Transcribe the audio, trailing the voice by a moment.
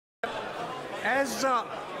As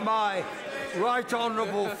my right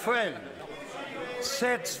honourable friend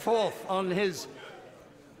sets forth on his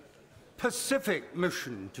Pacific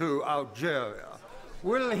mission to Algeria,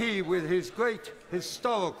 will he, with his great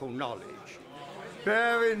historical knowledge,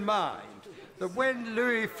 bear in mind that when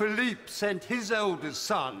Louis Philippe sent his eldest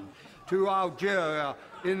son to Algeria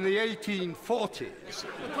in the 1840s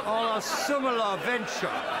on a similar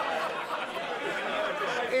venture,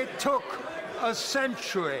 it took a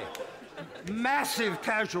century, massive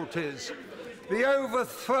casualties, the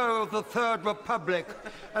overthrow of the Third Republic,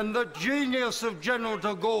 and the genius of General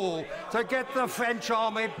de Gaulle to get the French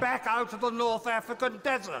army back out of the North African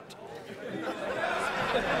desert.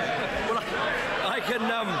 Well, I can,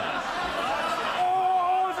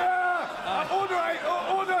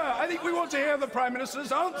 Order! I think we want to hear the Prime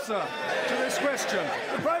Minister's answer to this question.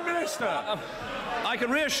 The Prime Minister. I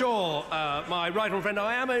can reassure my right honourable friend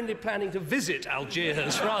I am only planning to visit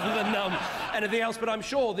Algiers rather than anything else, but I'm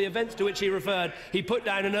sure the events to which he referred, he put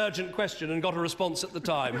down an urgent question and got a response at the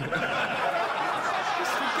time. Mr.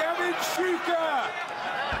 Gavin Shrieker!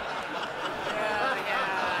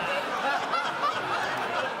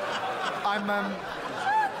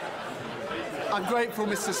 I'm grateful,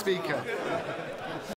 Mr. Speaker.